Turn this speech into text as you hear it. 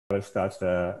We'll start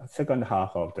the second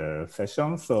half of the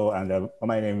session. So, and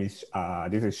my name is,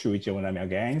 this is Shuichi Onami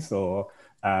again. So,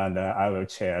 and I will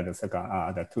chair the second,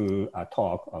 the two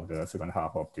talk of the second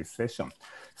half of this session.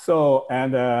 So,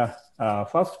 and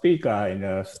first speaker in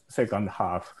the second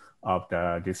half of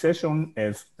this session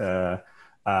is Dr.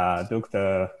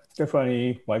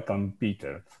 Stefanie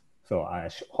Weidtkamp-Peters. So I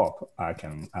hope I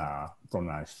can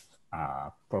pronounce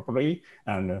properly.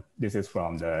 And this is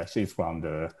from she's from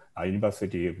the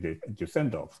University of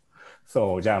Düsseldorf,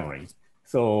 so Germany.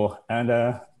 So, and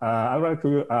I would like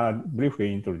to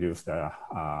briefly introduce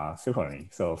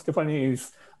Stefanie. So Stefanie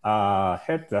is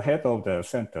the head of the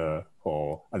Center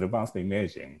for Advanced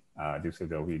Imaging,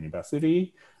 Düsseldorf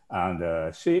University.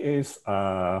 And she is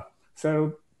a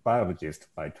cell biologist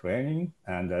by training.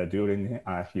 And during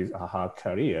her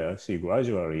career, she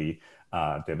gradually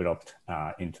developed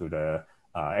into the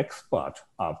expert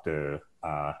of the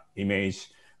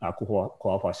image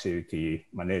core facility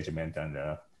management and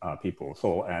people.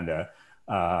 So, and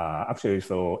actually,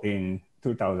 so in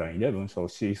 2011, so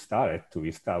she started to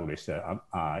establish an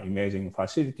imaging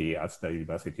facility at the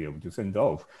University of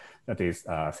Düsseldorf, that is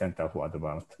Center for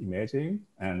Advanced Imaging.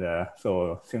 And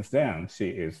so since then, she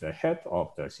is the head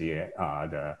of the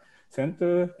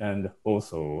center, and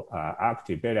also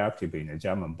very active in the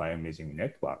German Bioimaging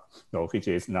network, so which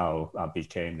is now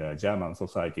became the German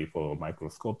Society for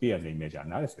Microscopy and Image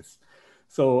Analysis.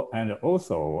 So, and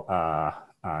also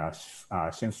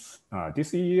since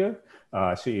this year,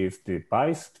 she is the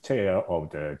vice chair of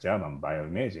the German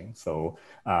Bioimaging. So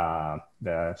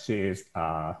she is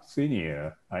a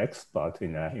senior expert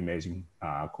in the imaging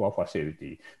core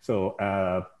facility. So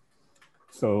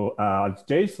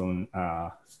Jason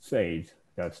said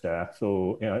that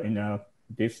so in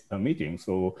this meeting,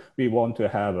 so we want to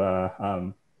have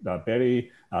a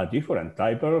very different,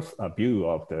 diverse view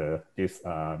of this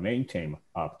main theme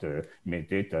of the image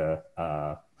data,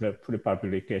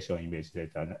 prepublication image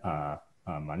data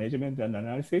management and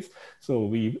analysis. So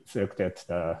we selected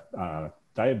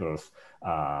diverse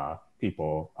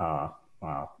people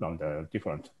from the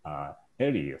different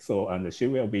area. So, and she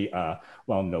will be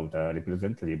one of the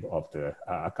representative of the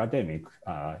academic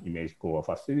image core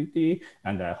facility,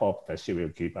 and I hope that she will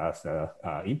give us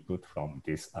input from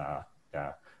this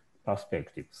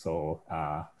perspective. So,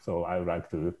 so I would like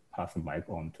to pass the mic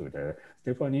on to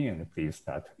Stefanie, and please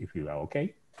start if you are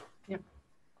okay. Yeah,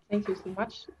 thank you so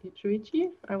much,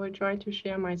 Shuichi. I will try to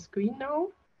share my screen now.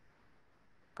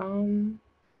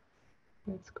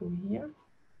 Let's go here.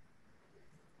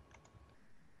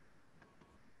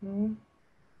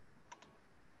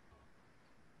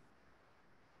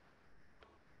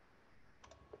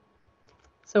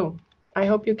 So I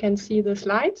hope you can see the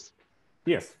slides.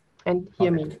 Yes. And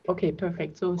hear me. Okay,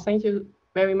 perfect. So thank you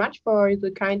very much for the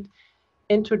kind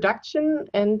introduction.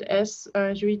 And as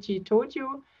Shuichi told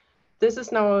you, this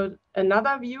is now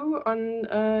another view on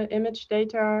image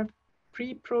data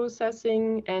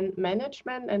pre-processing and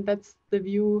management. And that's the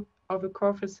view of a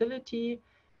core facility.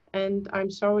 And I'm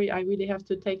sorry, I really have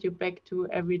to take you back to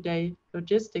everyday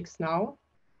logistics now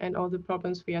and all the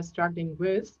problems we are struggling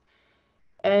with.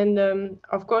 And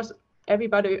of course,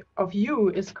 everybody of you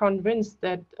is convinced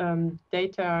that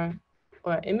data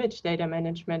or image data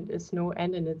management is no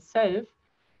end in itself,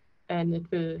 and it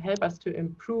will help us to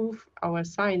improve our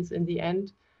science in the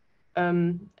end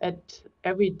at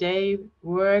everyday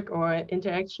work or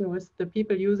interaction with the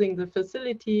people using the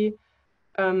facility.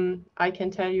 I can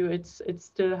tell you it's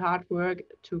still hard work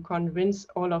to convince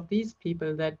all of these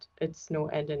people that it's no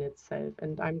end in itself.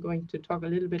 And I'm going to talk a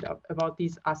little bit about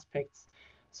these aspects.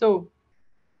 So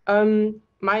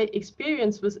my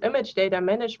experience with image data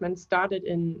management started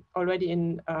already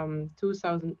in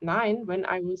 2009, when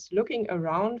I was looking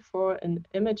around for an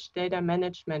image data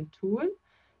management tool.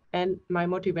 And my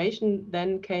motivation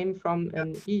then came from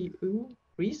an EU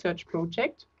research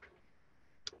project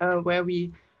where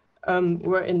we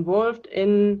were involved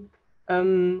in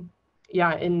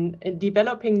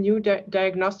developing new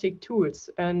diagnostic tools.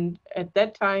 And at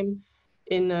that time,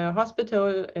 in a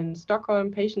hospital in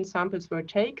Stockholm, patient samples were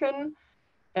taken,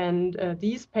 and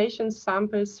these patient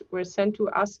samples were sent to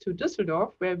us to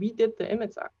Düsseldorf, where we did the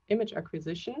image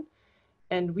acquisition,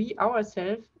 and we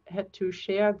ourselves had to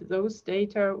share those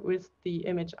data with the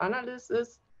image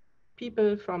analysis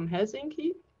people from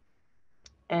Helsinki.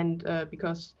 And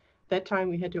because that time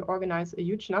we had to organize a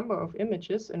huge number of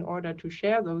images in order to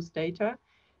share those data,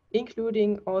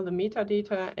 including all the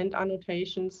metadata and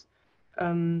annotations.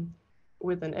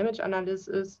 With an image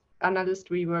analyst,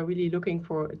 we were really looking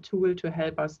for a tool to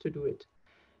help us to do it.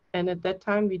 And at that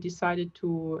time, we decided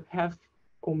to have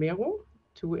Omero,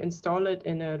 to install it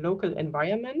in a local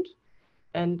environment.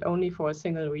 and only for a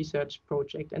single research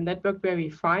project. And that worked very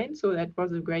fine. So that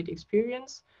was a great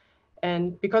experience.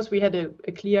 And because we had a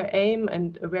clear aim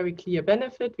and a very clear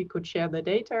benefit, we could share the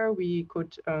data, we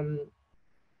could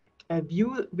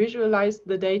visualize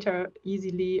the data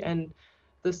easily, and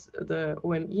the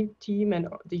OME team and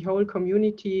the whole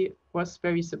community was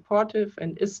very supportive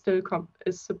and is still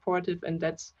supportive, and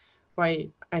that's why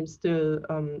I'm still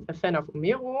a fan of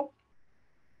Omero.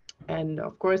 And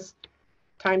of course,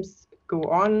 times go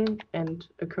on and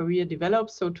a career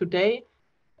develops. So today,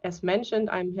 as mentioned,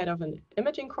 I'm head of an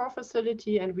imaging core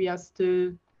facility, and we are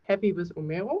still happy with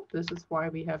Omero. This is why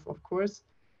we have, of course,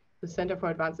 the Center for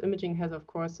Advanced Imaging has, of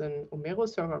course, an Omero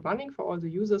server running for all the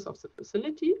users of the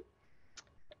facility.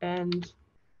 And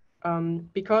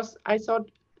because I thought,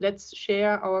 let's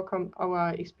share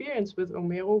our experience with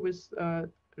Omero with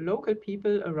local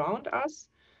people around us,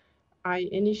 I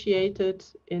initiated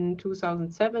in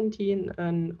 2017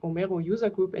 an Omero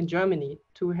user group in Germany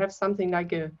to have something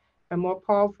like a more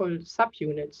powerful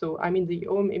subunit. So, I mean, the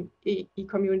OME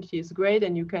community is great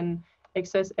and you can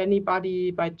access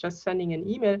anybody by just sending an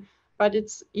email, but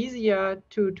it's easier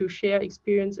to share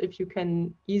experience if you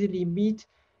can easily meet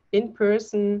in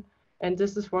person. And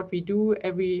this is what we do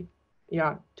every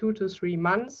 2 to 3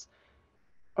 months.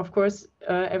 Of course,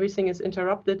 everything is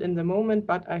interrupted in the moment,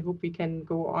 but I hope we can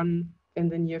go on in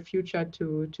the near future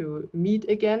to meet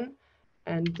again.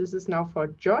 And this is now for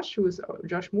Josh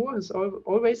Moore, who's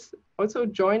always also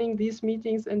joining these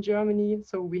meetings in Germany.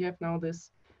 So we have now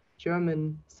this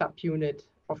German subunit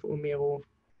of Omero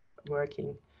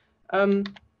working.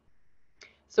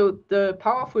 So the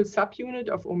powerful subunit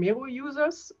of Omero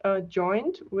users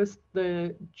joined with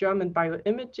the German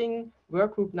Bioimaging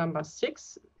workgroup number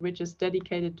 6, which is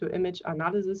dedicated to image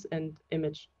analysis and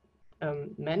image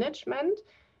management.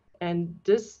 And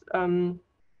this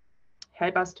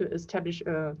help us to establish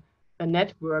a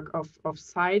network of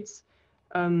sites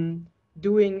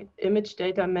doing image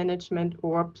data management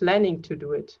or planning to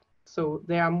do it. So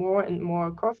there are more and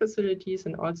more core facilities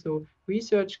and also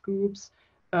research groups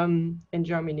in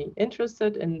Germany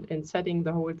interested in setting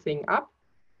the whole thing up.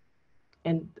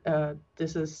 And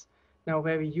this is now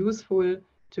very useful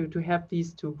to have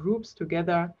these two groups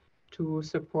together to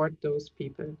support those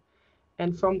people.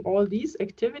 And from all these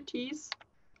activities,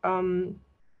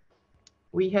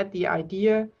 we had the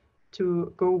idea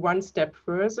to go one step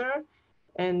further.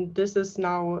 And this is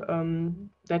now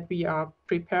that we are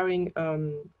preparing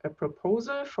a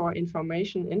proposal for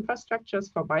information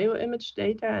infrastructures for bioimage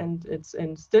data, and it's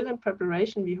still in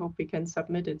preparation. We hope we can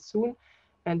submit it soon.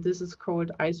 And this is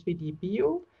called I3D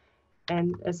Bio.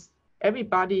 And as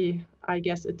everybody, I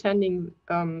guess, attending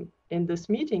in this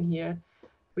meeting here,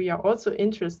 we are also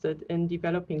interested in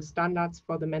developing standards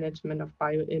for the management of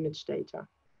bioimage data.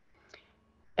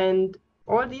 And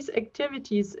all these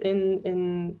activities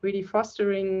in really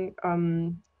fostering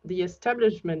the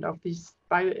establishment of this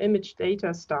bioimage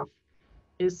data stuff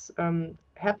is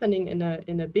happening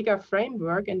in a bigger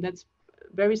framework, and that's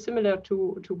very similar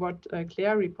to what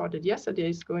Claire reported yesterday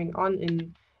is going on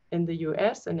in the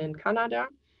US and in Canada.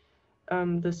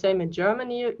 The same in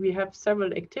Germany. We have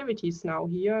several activities now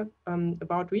here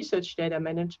about research data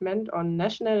management on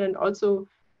national and also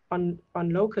on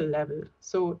local level.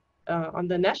 So on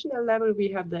the national level, we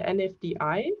have the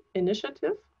NFDI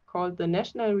initiative called the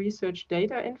National Research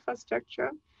Data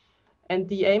Infrastructure. And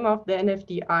the aim of the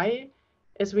NFDI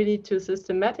is really to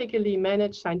systematically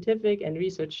manage scientific and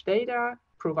research data,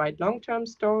 provide long-term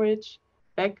storage,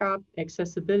 backup,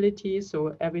 accessibility,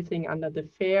 so everything under the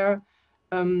fair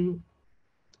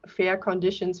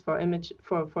conditions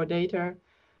for data,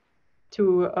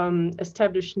 to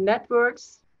establish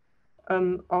networks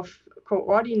of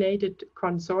coordinated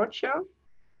consortia,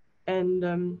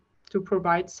 and to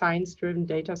provide science-driven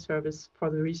data service for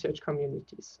the research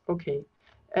communities. Okay,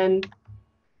 and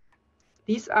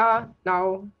these are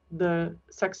now the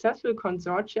successful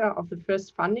consortia of the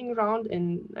first funding round,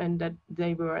 and that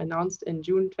they were announced in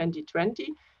June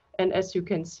 2020. And as you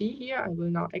can see here, I will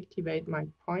now activate my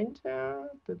pointer.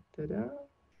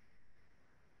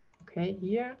 Okay,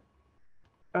 here.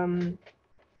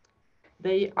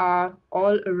 They are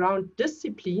all around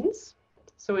disciplines.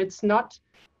 So it's not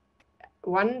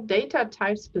one data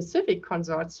type specific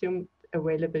consortium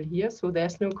available here. So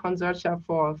there's no consortia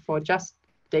for just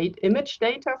image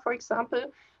data, for example,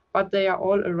 but they are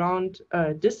all around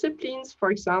disciplines.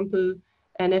 For example,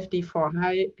 NFD for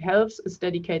Health is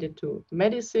dedicated to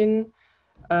medicine.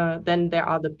 Then there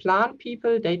are the plant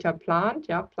people, data plant,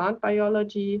 plant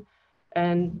biology,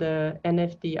 and the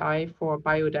NFDI for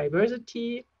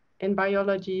biodiversity in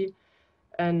biology.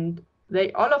 And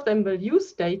all of them will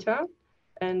use data,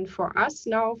 And for us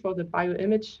now, for the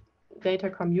bioimage data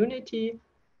community,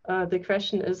 the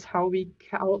question is how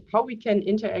we can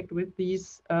interact with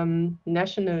these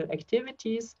national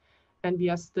activities, and we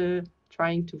are still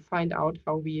trying to find out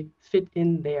how we fit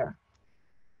in there.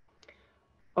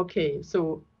 Okay,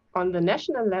 so on the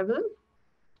national level,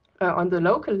 on the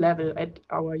local level at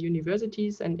our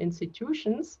universities and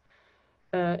institutions,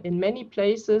 in many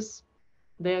places,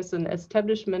 there's an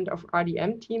establishment of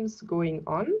RDM teams going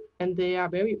on, and they are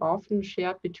very often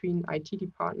shared between IT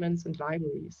departments and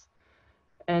libraries.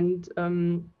 And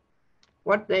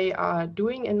what they are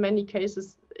doing in many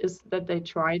cases is that they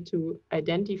try to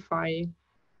identify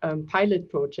pilot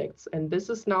projects. And this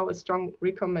is now a strong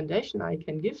recommendation I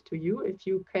can give to you. If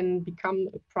you can become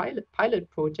a pilot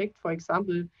project, for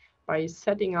example, by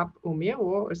setting up Omero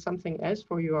or something else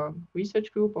for your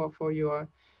research group or for your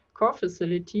core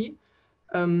facility,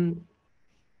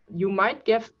 you might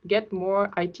get more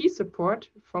IT support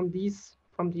from these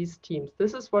teams.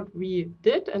 This is what we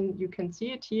did, and you can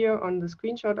see it here on the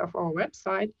screenshot of our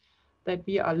website, that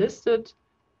we are listed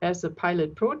as a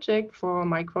pilot project for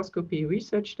microscopy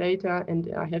research data.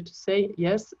 And I have to say,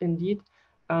 yes, indeed,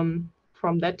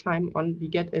 from that time on, we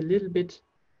get a little bit,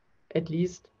 at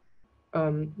least,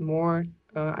 more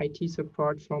IT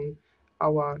support from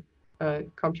our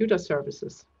computer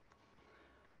services.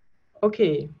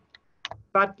 Okay,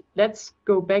 but let's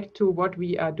go back to what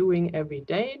we are doing every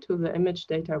day, to the image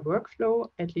data workflow,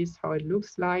 at least how it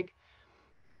looks like.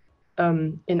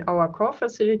 In our core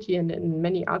facility and in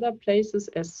many other places,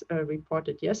 as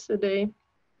reported yesterday.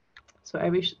 So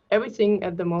everything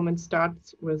at the moment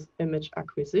starts with image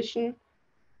acquisition,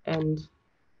 and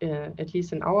at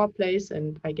least in our place,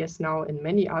 and I guess now in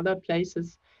many other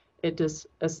places, it is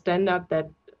a standard that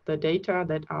the data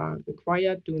that are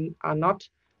acquired are not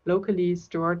locally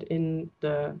stored in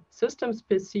the system's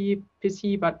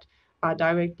PC, but are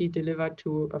directly delivered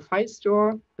to a file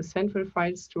store, a central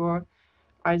file store,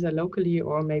 either locally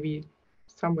or maybe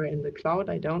somewhere in the cloud.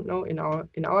 I don't know. In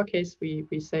our case, we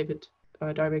save it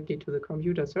directly to the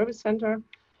computer service center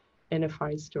in a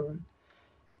file store.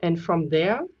 And from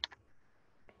there,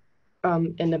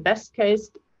 in the best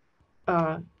case,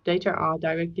 data are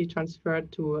directly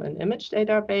transferred to an image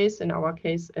database. In our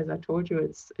case, as I told you,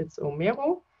 it's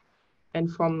Omero. And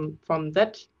from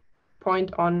that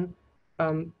point on,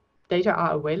 data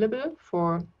are available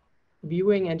for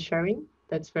viewing and sharing.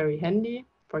 That's very handy,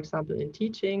 for example, in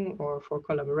teaching or for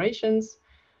collaborations.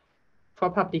 For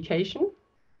publication,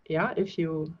 yeah, if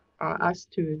you are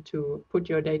asked to put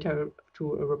your data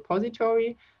to a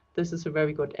repository, this is a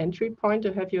very good entry point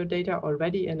to have your data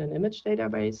already in an image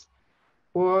database.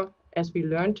 Or, as we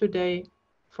learned today,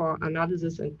 for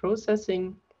analysis and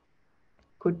processing,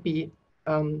 could be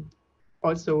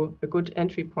also a good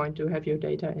entry point to have your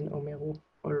data in Omero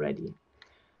already.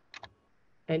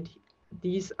 And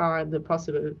these are the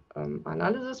possible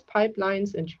analysis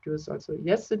pipelines introduced also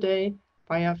yesterday: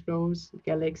 Fireflows,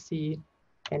 Galaxy,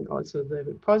 and also the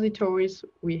repositories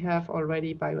we have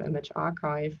already, Bioimage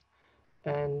Archive,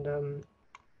 and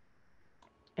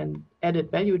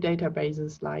added value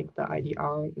databases like the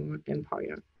IDR or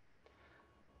Empire.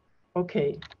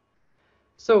 Okay,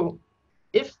 so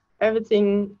if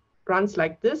everything runs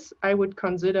like this, I would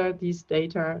consider these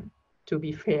data to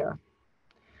be fair.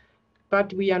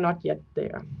 But we are not yet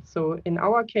there. So in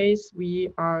our case, we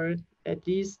are at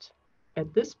least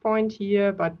at this point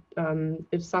here, but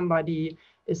if somebody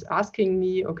is asking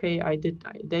me, okay, I did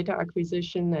data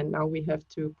acquisition and now we have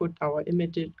to put our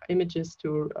images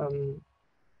to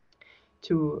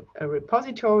a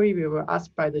repository, we were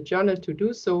asked by the journal to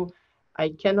do so, I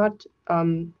cannot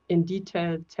in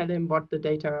detail tell him what the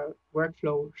data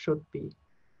workflow should be.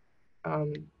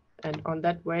 And on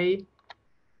that way,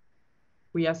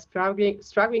 we are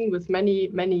struggling with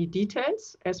many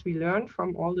details, as we learned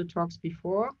from all the talks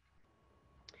before.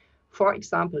 For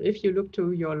example, if you look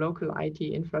to your local IT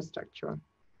infrastructure,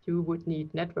 you would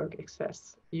need network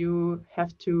access. You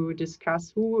have to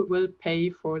discuss who will pay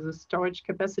for the storage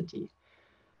capacity.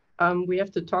 We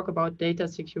have to talk about data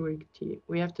security.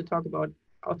 We have to talk about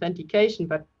authentication,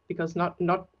 but because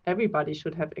not everybody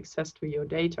should have access to your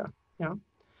data. Yeah.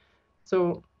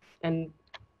 So, and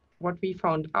what we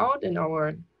found out in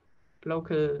our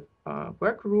local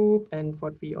work group and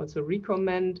what we also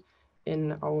recommend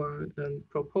in our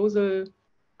proposal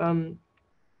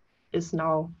is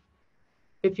now,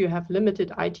 if you have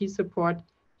limited IT support,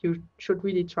 you should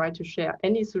really try to share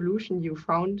any solution you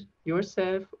found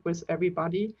yourself with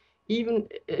everybody, even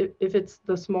if it's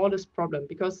the smallest problem,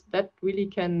 because that really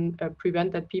can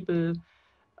prevent that people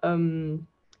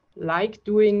like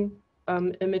doing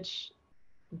image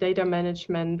data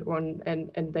management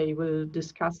and they will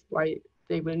discuss why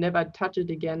they will never touch it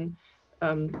again.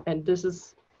 And this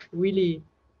is really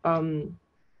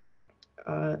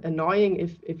annoying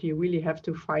if you really have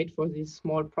to fight for these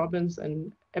small problems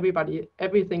and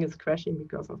everything is crashing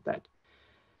because of that.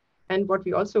 And what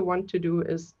we also want to do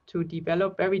is to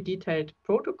develop very detailed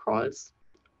protocols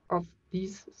of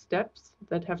these steps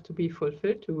that have to be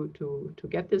fulfilled to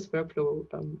get this workflow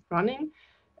running.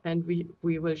 And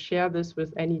we will share this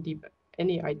with any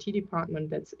IT department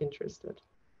that's interested.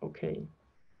 Okay.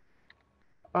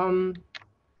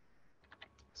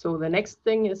 So the next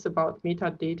thing is about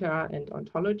metadata and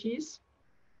ontologies.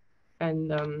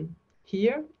 And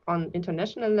here on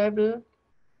international level,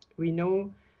 we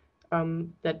know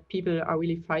that people are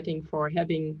really fighting for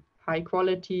having high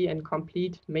quality and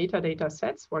complete metadata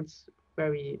sets, what's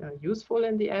very useful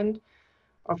in the end.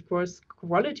 Of course,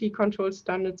 quality control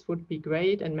standards would be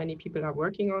great, and many people are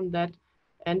working on that.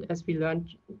 And as we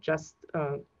learned just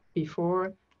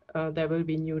before, there will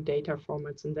be new data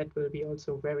formats, and that will be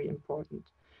also very important.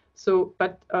 So,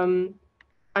 but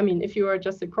I mean, if you are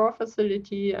just a core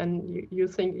facility and you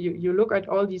think you look at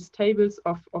all these tables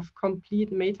of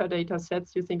complete metadata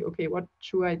sets, you think, okay, what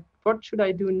should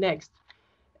I do next?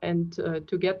 And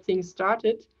to get things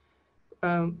started,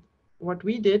 what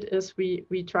we did is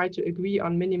we tried to agree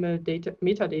on minimal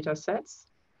metadata sets.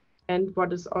 And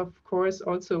what is of course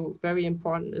also very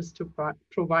important is to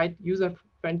provide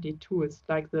user-friendly tools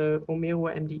like the Omero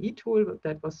MDE tool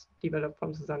that was developed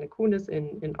from Susanne Kunis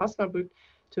in Osnabrück,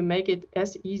 to make it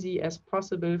as easy as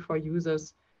possible for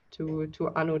users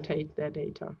to annotate their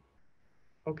data.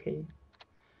 Okay.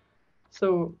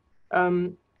 So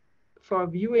for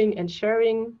viewing and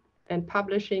sharing and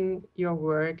publishing your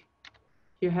work,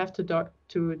 you have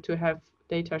to have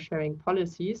data sharing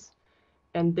policies.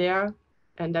 And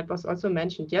that was also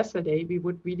mentioned yesterday, we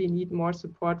would really need more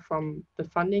support from the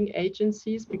funding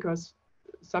agencies, because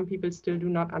some people still do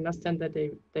not understand that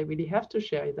they really have to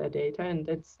share their data, and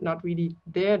it's not really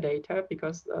their data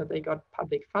because they got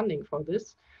public funding for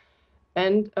this.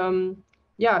 And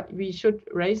yeah, we should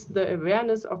raise the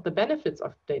awareness of the benefits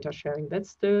of data sharing. That's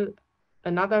still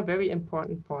another very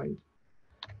important point.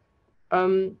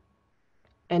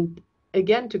 And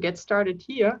again, to get started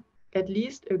here, at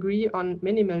least agree on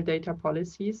minimal data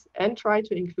policies and try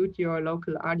to include your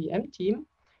local RDM team,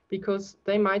 because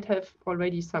they might have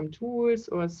already some tools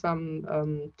or some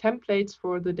templates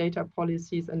for the data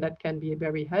policies, and that can be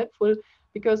very helpful,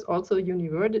 because also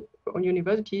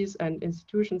universities and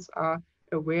institutions are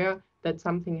aware that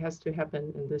something has to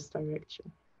happen in this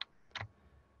direction.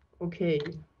 Okay,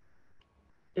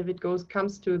 if it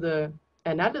comes to the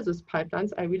analysis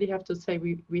pipelines, I really have to say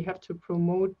we have to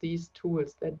promote these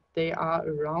tools, that they are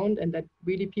around and that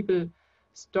really people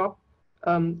stop,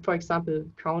 for example,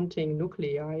 counting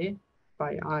nuclei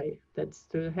by eye. That's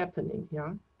still happening,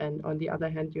 yeah. And on the other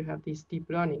hand, you have these deep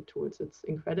learning tools. It's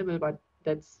incredible, but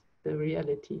that's the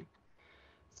reality.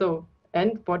 So,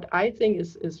 and what I think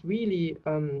is really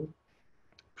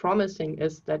promising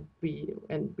is that we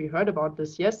heard about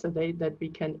this yesterday, that we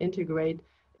can integrate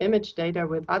image data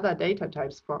with other data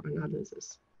types for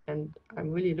analysis. And I'm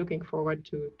really looking forward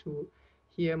to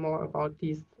hear more about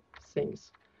these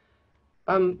things.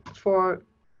 For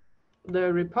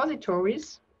the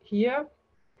repositories here,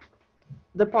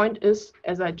 the point is,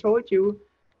 as I told you,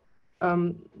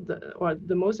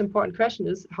 the most important question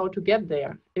is how to get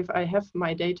there. If I have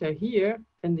my data here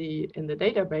in the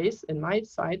database in my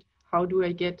site, how do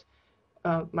I get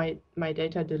my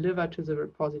data delivered to the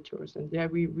repositories? And there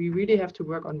we really have to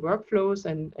work on workflows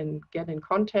and get in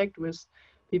contact with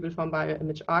people from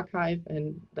Bioimage Archive,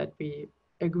 and that we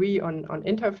agree on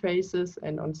interfaces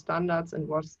and on standards and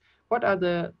what are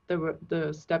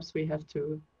the steps we have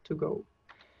to go.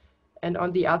 And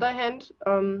on the other hand,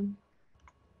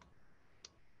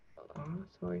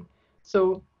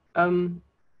 so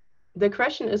the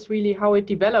question is really how it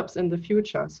develops in the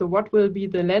future. So what will be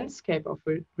the landscape of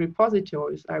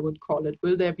repositories, I would call it?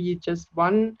 Will there be just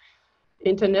one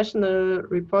international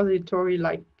repository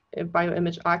like a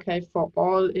Bioimage Archive for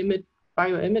all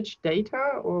bioimage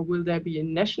data, or will there be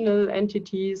national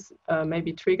entities,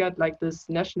 maybe triggered like this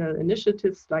national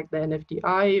initiatives like the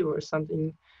NFDI or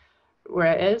something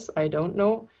where else, I don't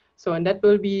know. So, and that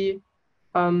will be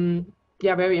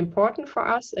yeah, very important for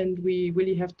us, and we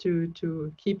really have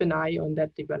to keep an eye on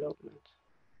that development.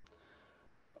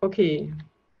 Okay.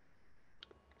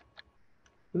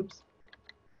 Oops.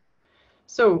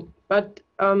 So, but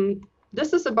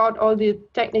this is about all the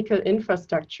technical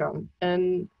infrastructure.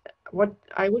 And what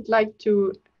I would like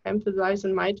to emphasize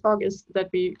in my talk is that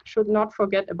we should not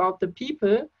forget about the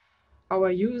people our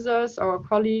users, our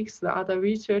colleagues, the other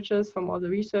researchers from all the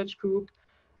research group.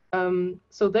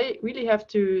 So they really have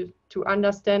to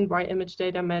understand why image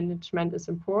data management is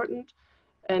important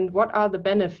and what are the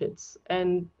benefits.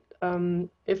 And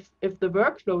if the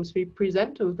workflows we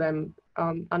present to them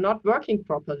are not working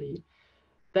properly,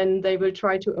 then they will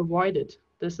try to avoid it.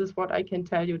 This is what I can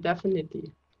tell you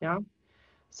definitely. Yeah.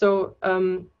 So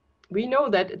we know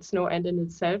that it's no end in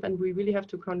itself, and we really have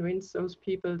to convince those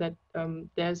people that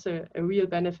there's a real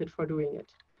benefit for doing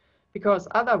it. Because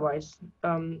otherwise,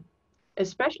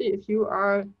 especially if you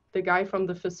are the guy from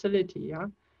the facility, yeah,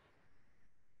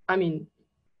 I mean,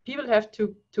 people have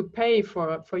to pay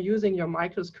for using your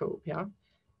microscope, yeah,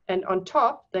 and on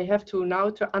top they have to now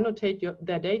to annotate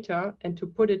their data and to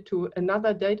put it to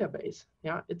another database,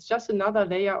 yeah. It's just another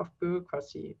layer of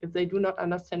bureaucracy if they do not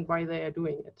understand why they are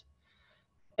doing it.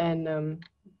 And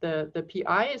the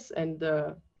PIs and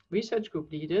the research group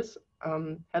leaders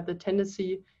have the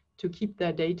tendency to keep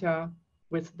their data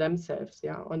with themselves,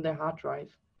 yeah, on their hard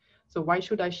drive. So why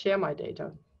should I share my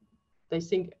data? They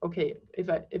think, okay, if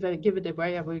I give it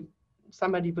away,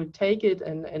 somebody will take it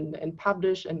and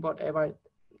publish and whatever.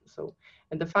 So,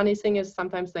 and the funny thing is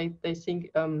sometimes they think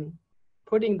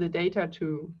putting the data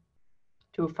to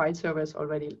a file server is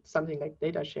already something like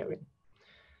data sharing.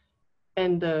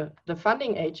 And the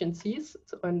funding agencies,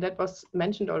 and that was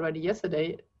mentioned already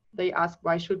yesterday, they ask,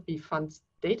 why should we fund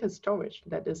data storage?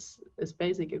 That is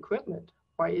basic equipment.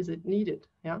 Why is it needed?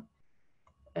 Yeah.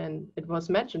 And it was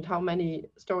mentioned how many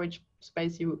storage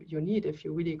space you need if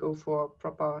you really go for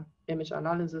proper image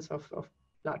analysis of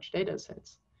large data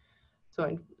sets. So,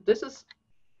 and this is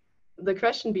the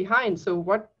question behind. So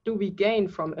what do we gain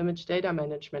from image data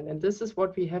management? And this is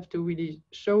what we have to really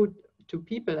show to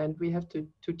people, and we have to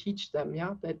teach them,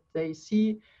 yeah, that they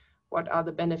see what are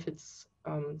the benefits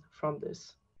from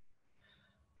this.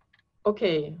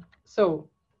 Okay, so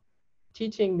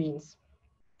teaching means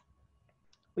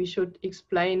we should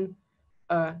explain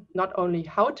not only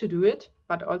how to do it,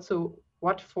 but also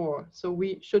what for. So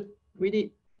we should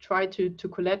really try to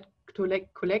collect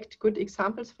good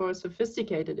examples for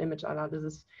sophisticated image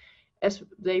analysis as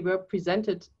they were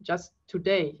presented just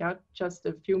today, yeah, just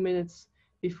a few minutes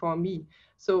before me.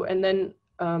 So, and then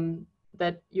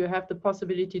that you have the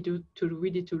possibility to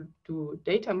really do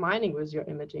data mining with your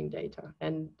imaging data,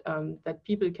 and that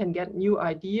people can get new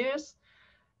ideas,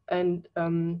 and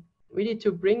really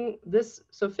to bring this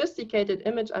sophisticated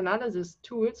image analysis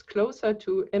tools closer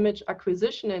to image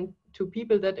acquisition and to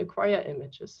people that acquire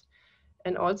images,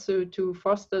 and also to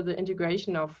foster the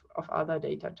integration of other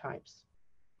data types.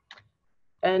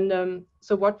 And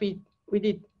so what we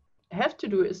really have to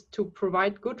do is to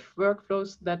provide good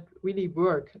workflows that really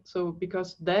work. So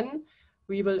because then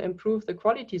we will improve the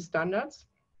quality standards,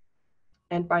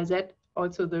 and by that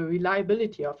also the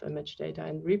reliability of image data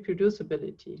and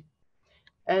reproducibility.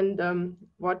 And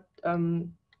what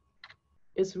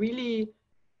is really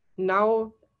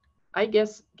now, I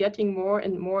guess, getting more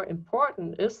and more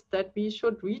important is that we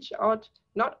should reach out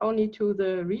not only to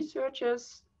the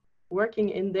researchers working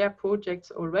in their projects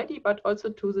already, but also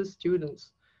to the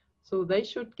students. So they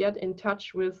should get in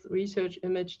touch with research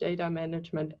image data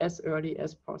management as early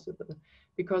as possible.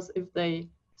 Because if they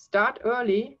start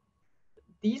early,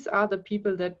 these are the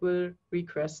people that will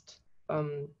request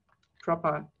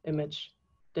proper image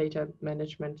data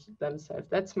management themselves.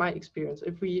 That's my experience.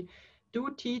 If we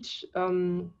do teach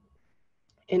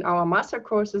in our master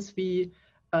courses, we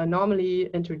normally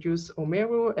introduce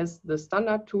Omero as the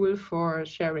standard tool for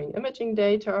sharing imaging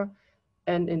data.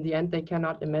 And in the end, they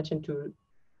cannot imagine to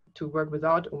work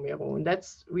without Omero. And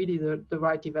that's really the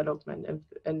right development.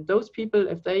 And those people,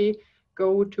 if they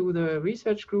go to the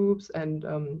research groups and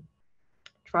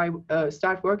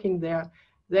start working there,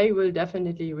 they will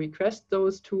definitely request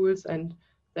those tools, and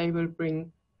they will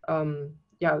bring,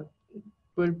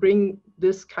 bring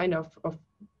this kind of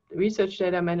research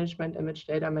data management, image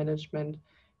data management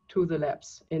to the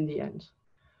labs in the end.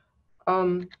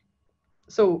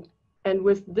 So, and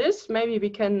with this, maybe we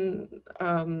can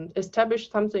establish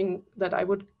something that I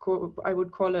would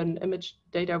call an image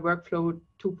data workflow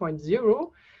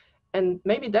 2.0, and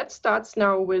maybe that starts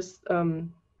now with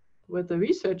the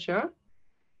researcher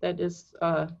that is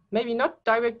maybe not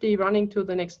directly running to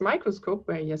the next microscope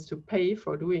where he has to pay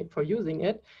for using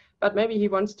it, but maybe he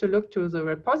wants to look to the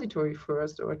repository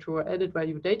first, or to added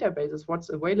value databases, what's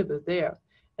available there,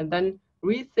 and then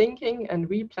rethinking and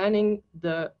replanning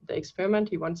the experiment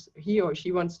he or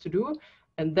she wants to do,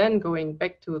 and then going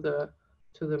back to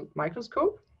the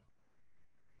microscope.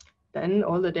 Then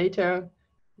all the data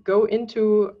go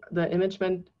into the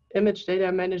image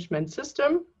data management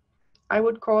system, I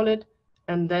would call it,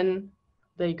 and then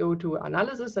they go to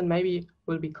analysis and maybe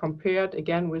will be compared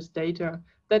again with data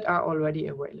that are already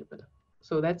available.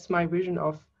 So that's my vision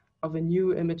of a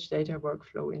new image data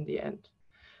workflow in the end.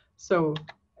 So,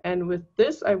 and with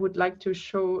this, I would like to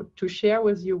share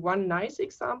with you one nice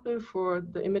example for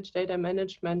the image data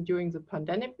management during the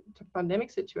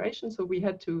pandemic situation. So we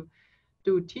had to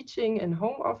do teaching in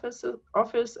home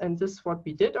office, and this is what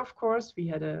we did, of course. We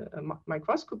had a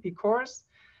microscopy course,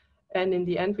 and in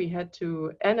the end, we had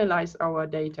to analyze our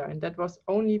data, and that was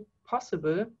only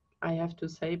possible, I have to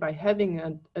say, by having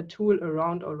a tool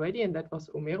around already, and that was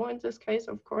Omero in this case,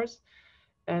 of course.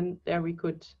 And there we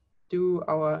could do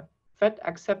our fat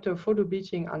acceptor photo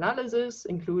bleaching analysis,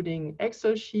 including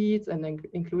Excel sheets and then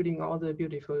including all the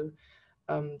beautiful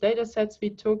data sets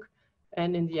we took.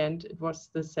 And in the end, it was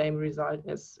the same result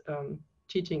as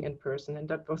teaching in person. And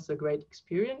that was a great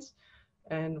experience.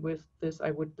 And with this,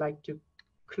 I would like to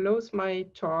close my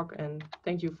talk and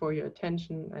thank you for your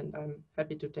attention. And I'm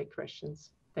happy to take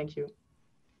questions. Thank you.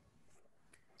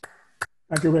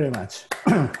 Thank you very much.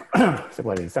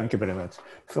 Thank you very much.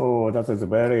 So that is a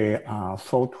very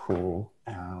thoughtful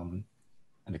and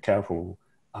careful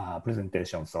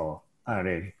presentation. So I'm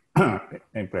really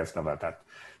impressed about that.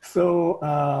 So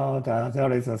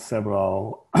there is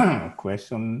several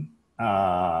questions.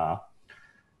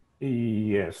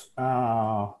 Yes.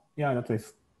 Yeah, that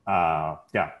is.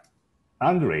 Yeah,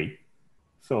 Andre.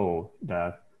 So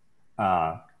that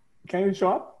can you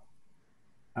show up,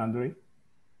 Andre?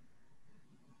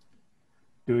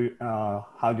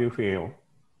 How do you feel?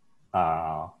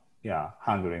 Yeah,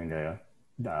 handling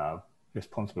the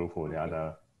responsible for the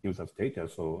other users' data.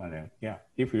 So and then yeah,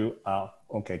 if you are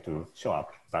okay to show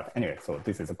up. But anyway, so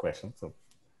this is a question. So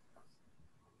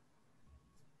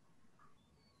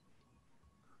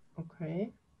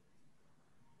okay.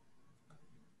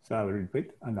 So I will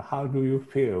repeat. And how do you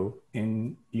feel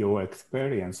in your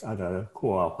experience as a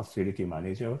core facility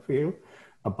manager field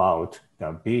about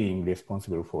being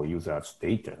responsible for users'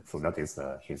 data? So that is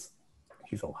his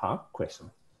or her question.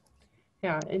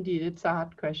 Yeah, indeed, it's a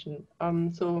hard question.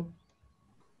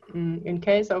 In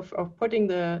case of putting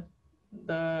the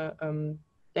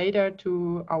data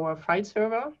to our file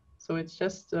server, so it's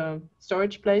just a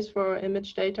storage place for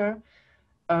image data,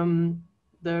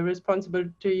 the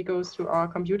responsibility goes to our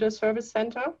computer service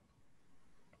center,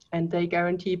 and they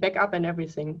guarantee backup and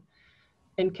everything.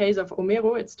 In case of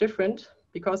Omero, it's different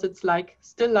because it's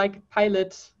still like a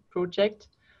pilot project.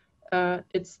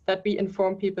 It's that we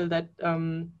inform people that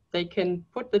they can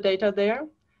put the data there,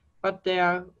 but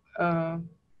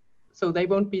so they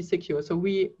won't be secure. So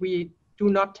we do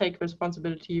not take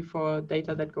responsibility for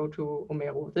data that go to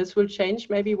Omero. This will change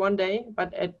maybe one day,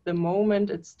 but at the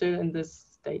moment it's still in this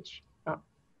stage.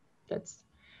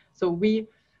 So we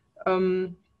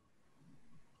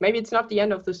maybe it's not the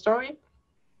end of the story,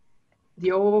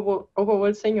 the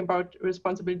overall thing about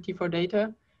responsibility for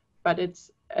data, but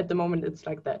it's at the moment it's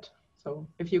like that. So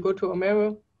if you go to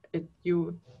Omero,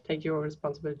 you take your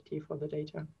responsibility for the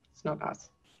data. It's not us.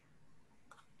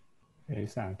 Okay,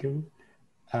 thank you.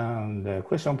 And the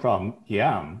question from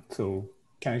Jan. So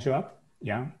can you show up,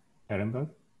 Jan Ehrenberg?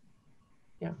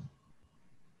 Yeah.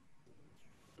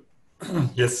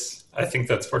 Yes, I think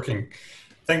that's working.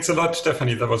 Thanks a lot,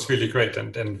 Stefanie. That was really great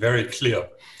and very clear.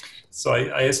 So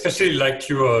I especially liked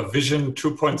your vision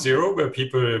 2.0, where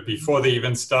people, before they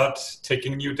even start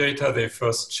taking new data, they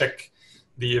first check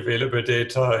the available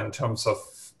data in terms of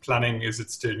planning, is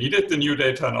it still needed, the new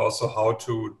data, and also how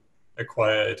to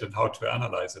acquire it and how to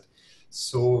analyze it.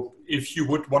 So if you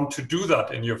would want to do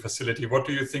that in your facility, what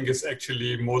do you think is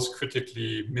actually most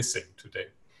critically missing today?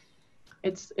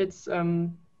 It's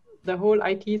the whole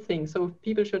IT thing. So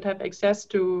people should have access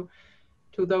to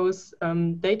those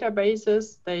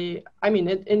databases.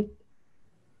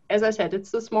 As I said, it's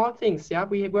the small things. Yeah,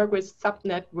 we work with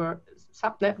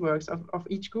subnetworks of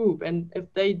each group, and if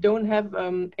they don't have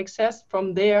access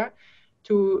from there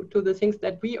to the things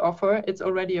that we offer, it's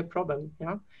already a problem.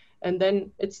 Yeah, and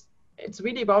then it's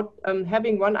really about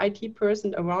having one IT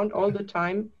person around all the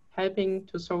time, helping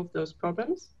to solve those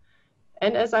problems.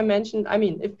 And as I mentioned,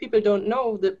 if people don't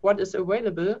know what is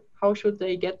available, how should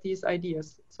they get these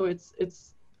ideas? So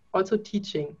it's also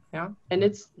teaching, yeah. And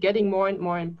it's getting more and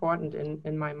more important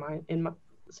in my mind.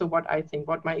 So what I think,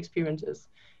 what my experience is.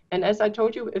 And as I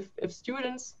told you, if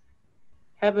students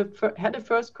had a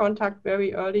first contact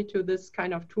very early to this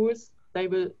kind of tools, they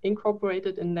will incorporate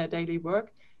it in their daily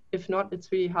work. If not,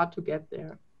 it's really hard to get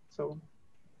there. So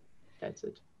that's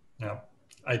it. Yeah,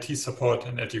 IT support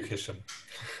and education.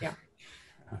 Yeah.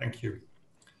 Thank you.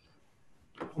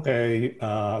 Okay,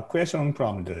 question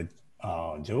from the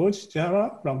George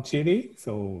Jara from Chile.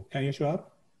 So can you show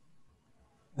up?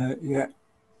 Yeah.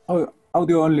 Oh,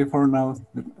 audio only for now.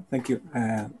 Thank you.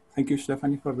 Thank you,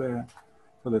 Stefanie, for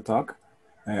the talk.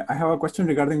 I have a question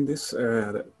regarding this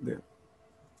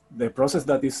the process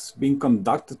that is being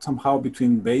conducted somehow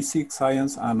between basic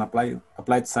science and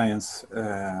applied science.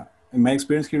 In my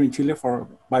experience here in Chile for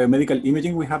biomedical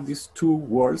imaging, we have these two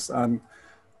worlds, and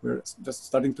we're just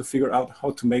starting to figure out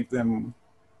how to make them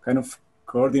kind of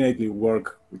coordinately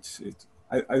work, which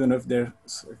I don't know if they're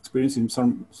experienced in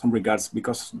some regards,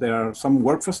 because there are some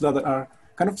workflows that are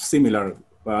kind of similar,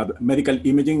 but medical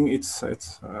imaging, it's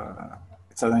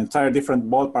an entire different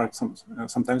ballpark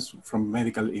sometimes from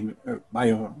medical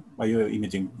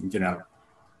bioimaging in general.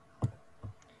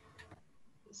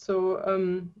 So,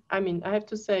 I mean, I have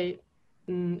to say,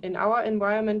 in our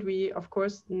environment, we of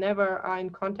course never are in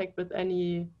contact with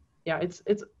any, yeah, it's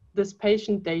this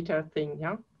patient data thing,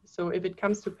 yeah. So if it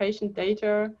comes to patient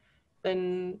data,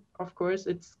 then of course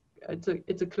it's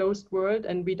a closed world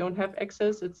and we don't have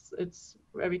access. It's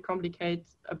very complicated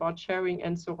about sharing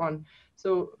and so on.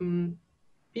 So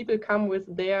people come with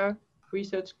their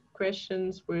research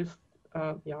questions with,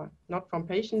 yeah, not from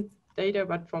patient data,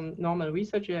 but from normal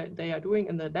research they are doing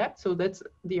in the lab. So that's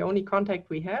the only contact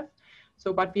we have.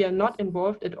 So, but we are not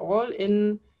involved at all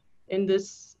in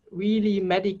this really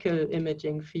medical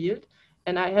imaging field.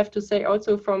 And I have to say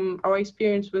also from our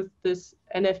experience with this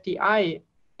NFDI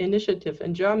initiative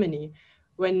in Germany,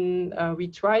 when we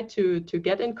tried to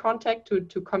get in contact,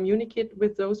 to communicate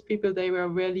with those people, they were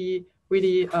really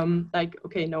like,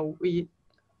 okay, no, we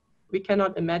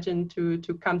cannot imagine to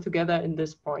come together in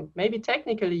this point. Maybe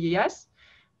technically, yes,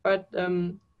 but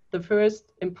the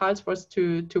first impulse was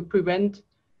to prevent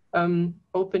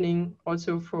opening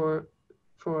also for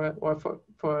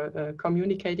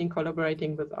communicating,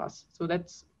 collaborating with us. So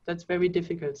that's very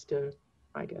difficult still,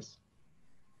 I guess.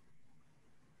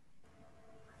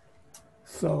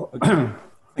 So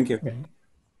thank you. Okay.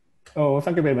 Oh,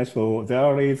 thank you very much. So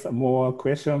there is more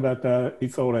question, but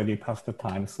it's already past the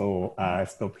time, so I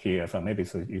stop here. So maybe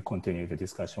you continue the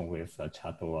discussion with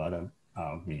chat or other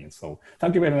means. So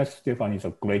thank you very much, Stefanie. It's a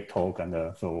great talk and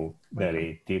so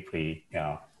very deeply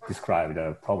described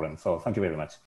the problem. So thank you very much.